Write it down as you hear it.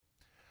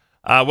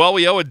Well,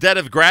 we owe a debt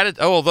of gratitude.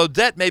 Oh, although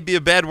debt may be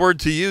a bad word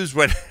to use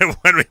when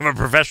when we have a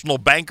professional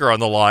banker on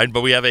the line,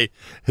 but we have a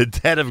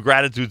debt of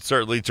gratitude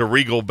certainly to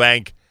Regal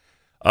Bank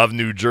of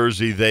New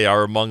Jersey. They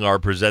are among our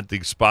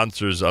presenting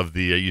sponsors of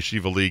the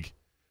Yeshiva League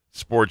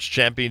Sports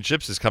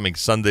Championships. This coming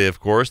Sunday, of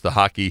course, the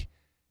hockey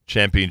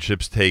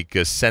championships take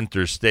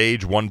center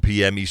stage, 1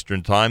 p.m.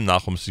 Eastern Time,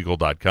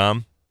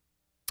 NachumSegal.com.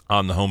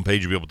 On the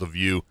homepage, you'll be able to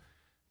view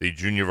the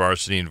junior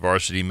varsity and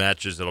varsity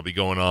matches that'll be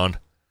going on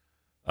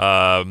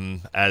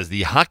as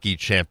the hockey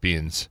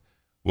champions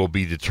will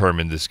be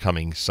determined this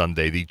coming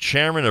Sunday. The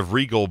chairman of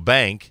Regal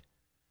Bank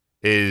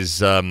is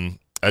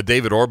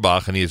David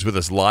Orbach, and he is with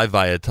us live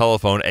via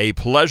telephone. A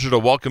pleasure to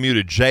welcome you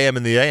to JM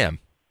in the AM.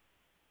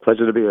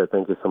 Pleasure to be here.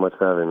 Thank you so much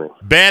for having me.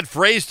 Bad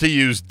phrase to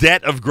use,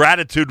 debt of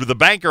gratitude with a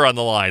banker on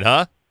the line,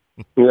 huh?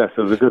 Yes,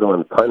 it was a good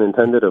one. Pun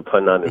intended or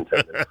pun not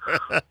intended?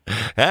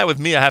 With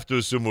me, I have to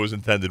assume it was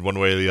intended one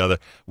way or the other.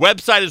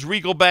 Website is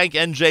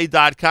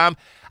regalbanknj.com.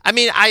 I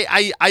mean,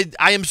 I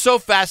am so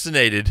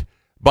fascinated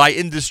by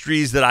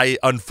industries that I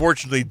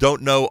unfortunately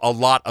don't know a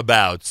lot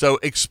about. So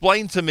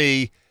explain to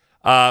me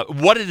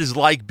what it is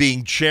like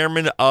being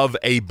chairman of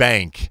a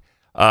bank,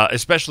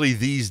 especially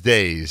these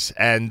days,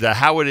 and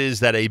how it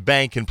is that a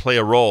bank can play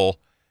a role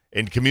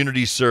in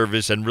community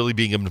service and really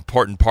being an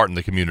important part in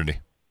the community.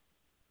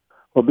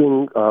 Well,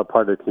 being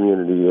part of the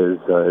community is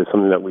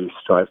something that we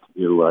strive to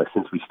do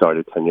since we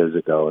started 10 years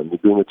ago. And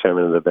being a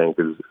chairman of the bank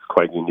is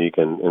quite unique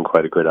and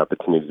quite a great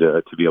opportunity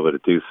to be able to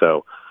do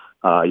so.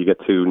 You get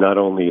to not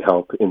only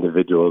help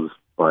individuals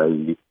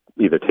by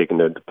either taking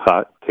their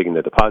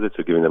deposits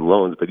or giving them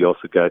loans, but you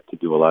also get to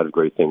do a lot of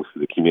great things for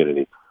the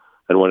community.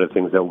 And one of the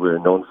things that we're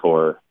known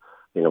for,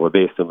 we're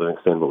based in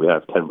Livingston, but we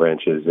have 10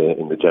 branches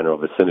in the general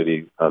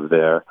vicinity of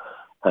there.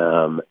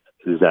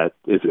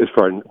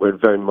 We're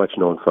very much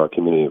known for our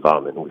community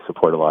involvement. We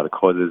support a lot of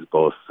causes,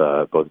 both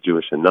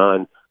Jewish and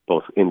non,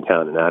 both in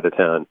town and out of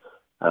town,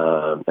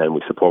 and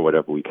we support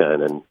whatever we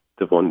can. And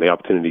when the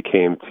opportunity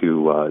came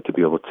to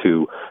be able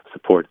to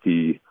support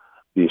the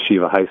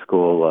Yeshiva High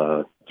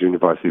School junior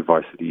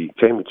varsity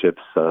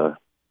championships,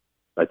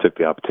 I took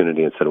the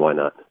opportunity and said, why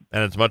not?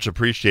 And it's much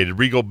appreciated.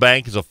 Regal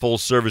Bank is a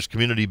full-service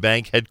community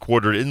bank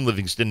headquartered in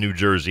Livingston, New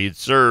Jersey. It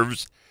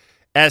serves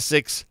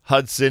Essex,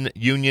 Hudson,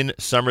 Union,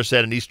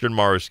 Somerset, and Eastern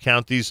Morris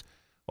counties,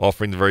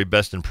 offering the very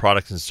best in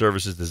products and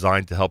services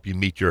designed to help you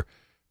meet your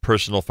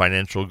personal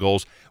financial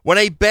goals. When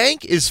a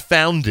bank is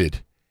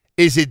founded,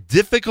 is it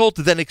difficult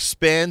to then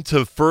expand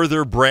to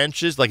further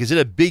branches? Like, is it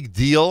a big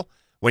deal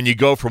when you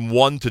go from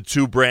 1 to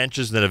 2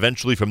 branches and then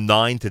eventually from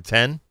 9 to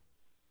 10?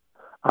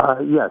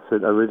 Yes,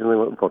 it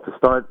originally, to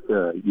start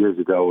years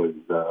ago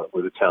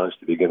was a challenge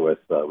to begin with.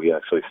 We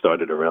actually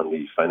started around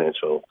the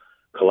financial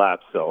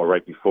collapse or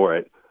right before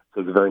it. So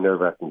it was a very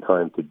nerve-wracking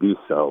time to do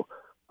so.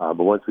 But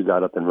once we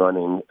got up and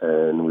running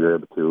and we were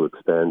able to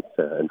expand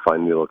and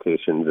find new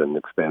locations and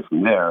expand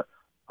from there,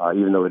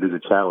 even though it is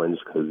a challenge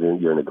because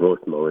you're in a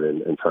growth mode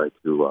and trying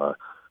to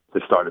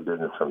start a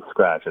business from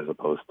scratch as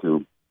opposed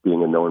to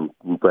being a known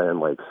brand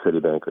like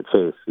Citibank or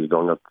Chase, so you're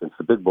going up against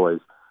the big boys.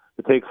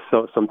 It takes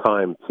some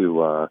time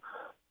to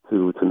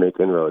make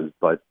inroads,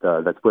 but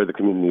that's where the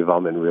community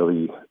involvement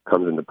really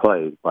comes into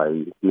play.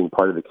 By being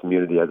part of the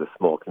community as a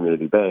small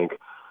community bank,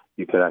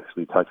 you could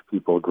actually touch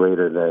people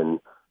greater than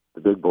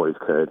the big boys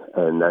could,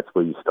 and that's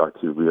where you start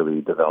to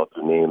really develop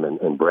your name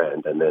and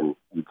brand, and then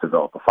you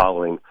develop a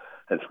following,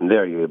 and from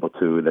there you're able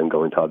to then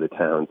go into other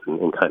towns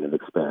and kind of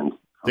expand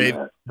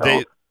from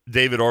there.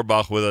 David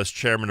Orbach with us,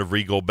 chairman of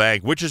Regal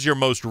Bank. Which is your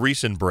most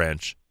recent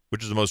branch?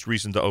 Which is the most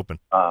recent to open?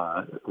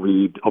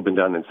 We opened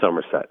down in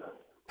Somerset.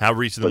 How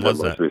recent was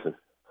that? Most recent.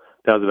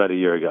 That was about a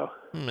year ago.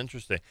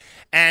 Interesting.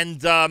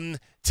 And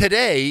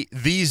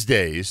these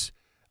days,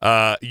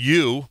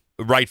 you,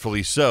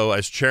 rightfully so,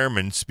 as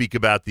chairman, speak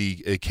about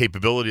the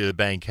capability the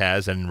bank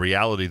has, and in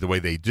reality, the way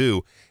they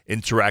do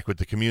interact with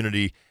the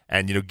community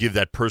and, give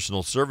that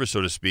personal service,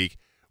 so to speak,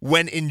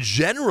 when in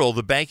general,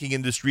 the banking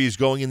industry is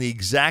going in the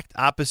exact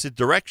opposite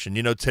direction.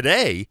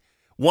 Today,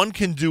 one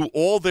can do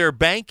all their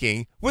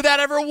banking without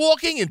ever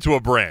walking into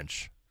a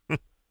branch.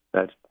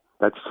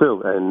 That's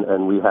true,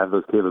 and we have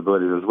those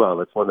capabilities as well.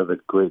 That's one of the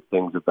great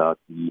things about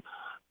the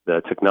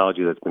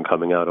technology that's been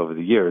coming out over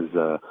the years.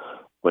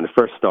 When it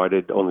first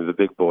started, only the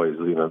big boys,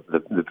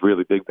 the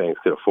really big banks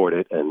could afford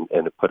it, and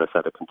it put us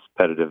at a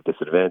competitive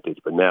disadvantage.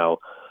 But now,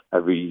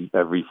 every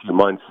few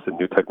months, the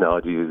new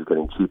technology is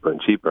getting cheaper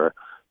and cheaper.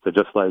 So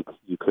just like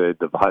you could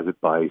deposit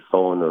by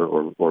phone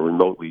or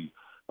remotely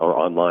or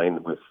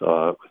online with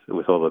all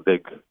the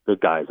big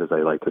guys, as I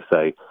like to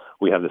say,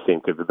 we have the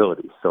same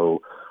capabilities.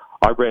 So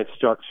our branch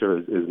structure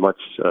is much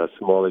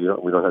smaller.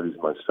 We don't have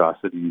these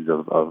monstrosities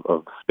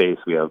of space.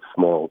 We have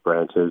small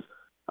branches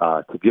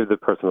to give the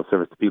personal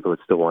service to people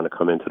that still want to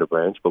come into the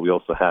branch, but we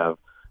also have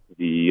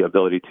the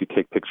ability to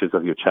take pictures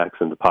of your checks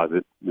and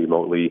deposit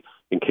remotely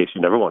in case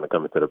you never want to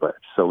come into the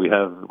branch. So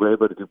we're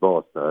able to do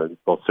both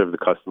serve the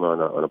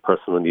customer on a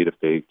personal need if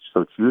they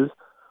so choose,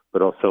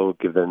 but also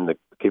give them the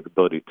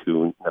capability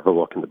to never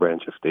walk in the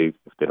branch if they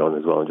don't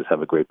as well, and just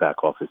have a great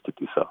back office to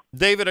do so.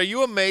 David, are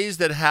you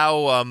amazed at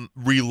how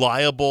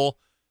reliable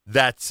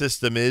that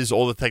system is,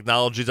 all the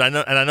technologies? I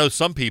know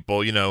some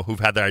people, who've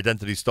had their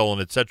identity stolen,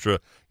 etc.,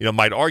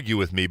 might argue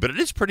with me, but it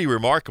is pretty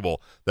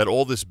remarkable that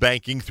all this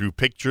banking through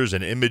pictures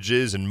and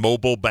images and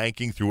mobile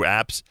banking through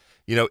apps,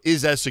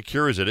 is as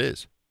secure as it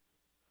is.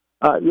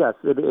 Yes,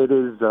 it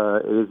is.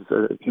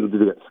 People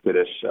do get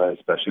skittish,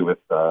 especially with.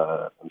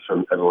 I'm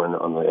sure everyone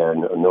on the air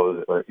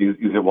knows that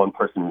you get one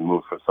person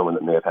removed from someone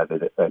that may have had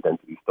their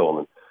identity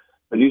stolen.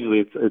 But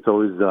usually, it's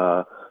always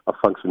a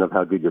function of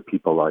how good your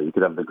people are. You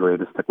could have the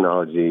greatest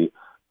technology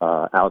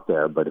out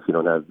there, but if you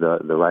don't have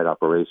the right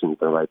operations,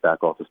 the right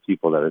back office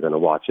people that are going to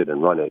watch it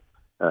and run it,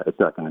 it's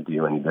not going to do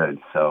you any good.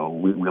 So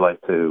we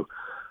like to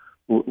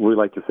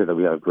say that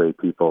we have great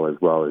people as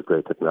well as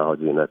great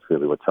technology, and that's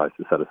really what tries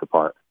to set us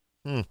apart.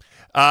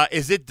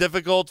 Is it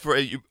difficult for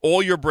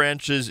all your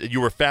branches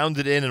you were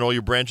founded in, and all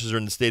your branches are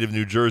in the state of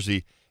New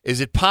Jersey? Is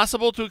it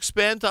possible to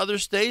expand to other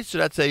states, or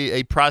that's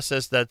a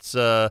process that's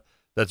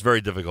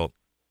very difficult?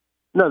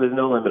 No, there's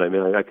no limit. I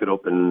mean, I could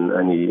open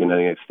in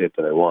any state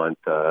that I want.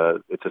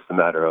 It's just a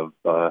matter of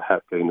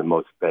getting the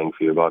most bang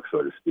for your buck,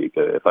 so to speak.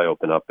 If I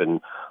open up in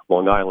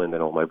Long Island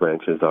and all my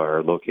branches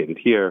are located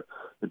here,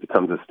 it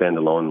becomes a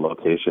standalone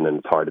location, and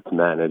it's harder to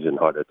manage and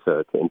harder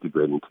to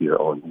integrate into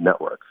your own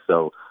network.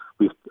 So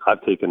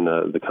I've taken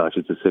the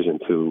conscious decision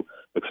to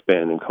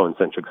expand in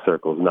concentric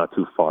circles, not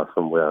too far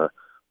from where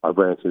our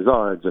branches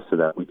are, just so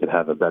that we can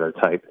have a better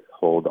tight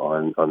hold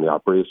on the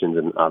operations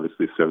and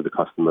obviously serve the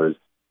customers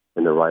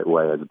in the right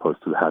way, as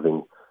opposed to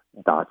having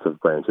dots of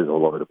branches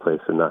all over the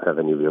place and not have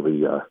any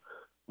really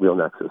real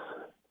nexus.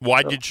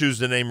 Why did you choose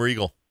the name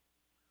Regal?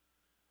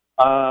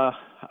 I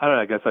don't know.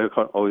 I guess I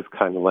always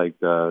kind of like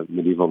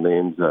medieval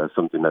names,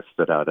 something that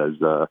stood out as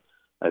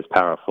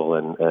powerful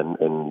and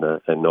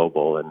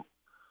noble, and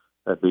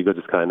Regal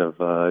just kind of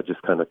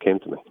came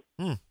to me.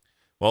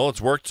 Well,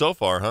 it's worked so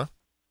far, huh?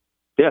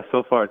 Yeah,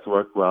 so far it's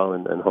worked well,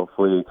 and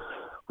hopefully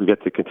we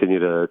get to continue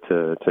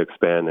to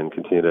expand and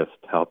continue to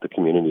help the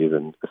communities,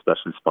 and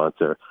especially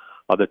sponsor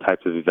other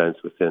types of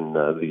events within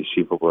the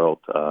yeshiva world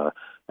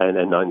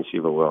and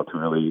non-yeshiva world to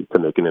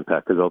make an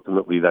impact. Because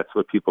ultimately, that's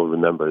what people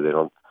remember.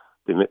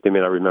 They may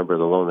not remember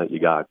the loan that you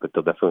got, but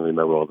they'll definitely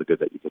remember all the good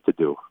that you get to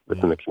do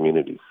within the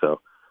community. So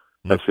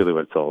that's really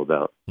what it's all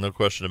about. No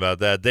question about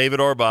that. David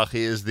Auerbach,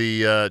 he is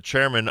the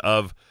chairman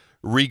of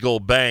Regal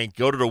Bank.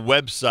 Go to the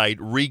website,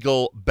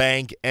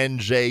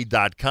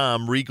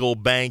 regalbanknj.com,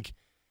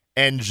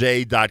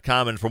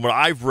 regalbanknj.com. And from what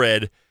I've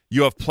read,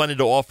 you have plenty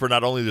to offer,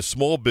 not only the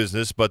small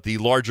business, but the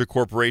larger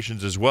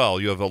corporations as well.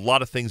 You have a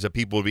lot of things that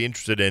people would be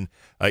interested in,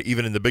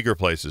 even in the bigger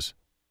places.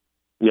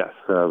 Yes,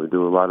 we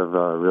do a lot of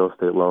real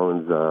estate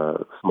loans,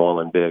 small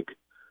and big.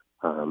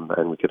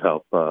 And we could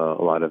help a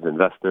lot of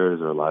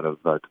investors or a lot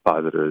of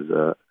depositors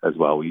as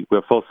well. We're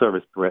a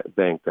full-service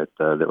bank that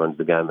runs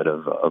the gamut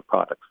of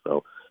products.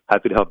 So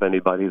happy to help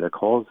anybody that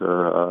calls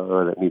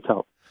or that needs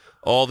help.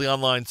 All the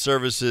online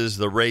services,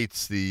 the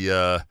rates,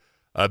 the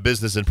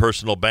business and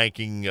personal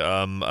banking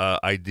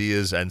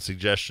ideas and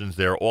suggestions,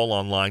 they're all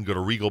online. Go to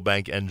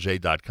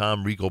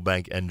regalbanknj.com,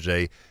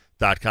 regalbanknj.com.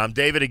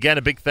 David, again,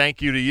 a big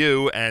thank you to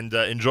you, and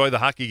enjoy the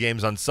hockey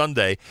games on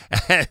Sunday,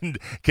 and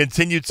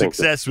continued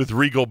success with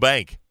Regal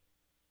Bank.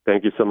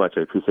 Thank you so much.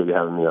 I appreciate you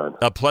having me on.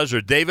 A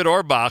pleasure. David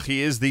Auerbach,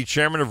 he is the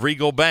chairman of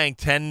Regal Bank,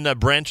 10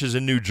 branches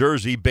in New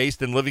Jersey,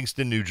 based in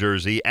Livingston, New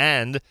Jersey,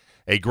 and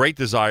a great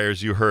desire,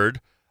 as you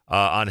heard,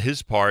 on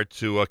his part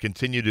to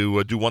continue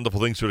to do wonderful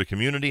things for the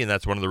community, and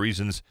that's one of the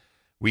reasons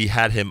we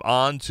had him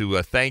on,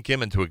 to thank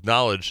him and to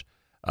acknowledge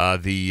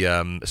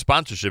the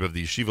sponsorship of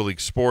the Yeshiva League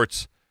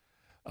Sports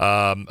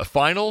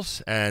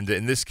finals, and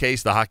in this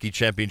case, the hockey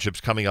championships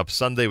coming up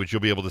Sunday, which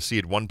you'll be able to see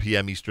at 1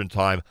 p.m. Eastern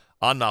Time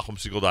on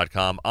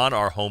NachumSegal.com on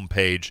our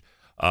homepage.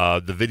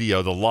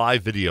 The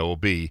live video will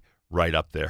be right up there.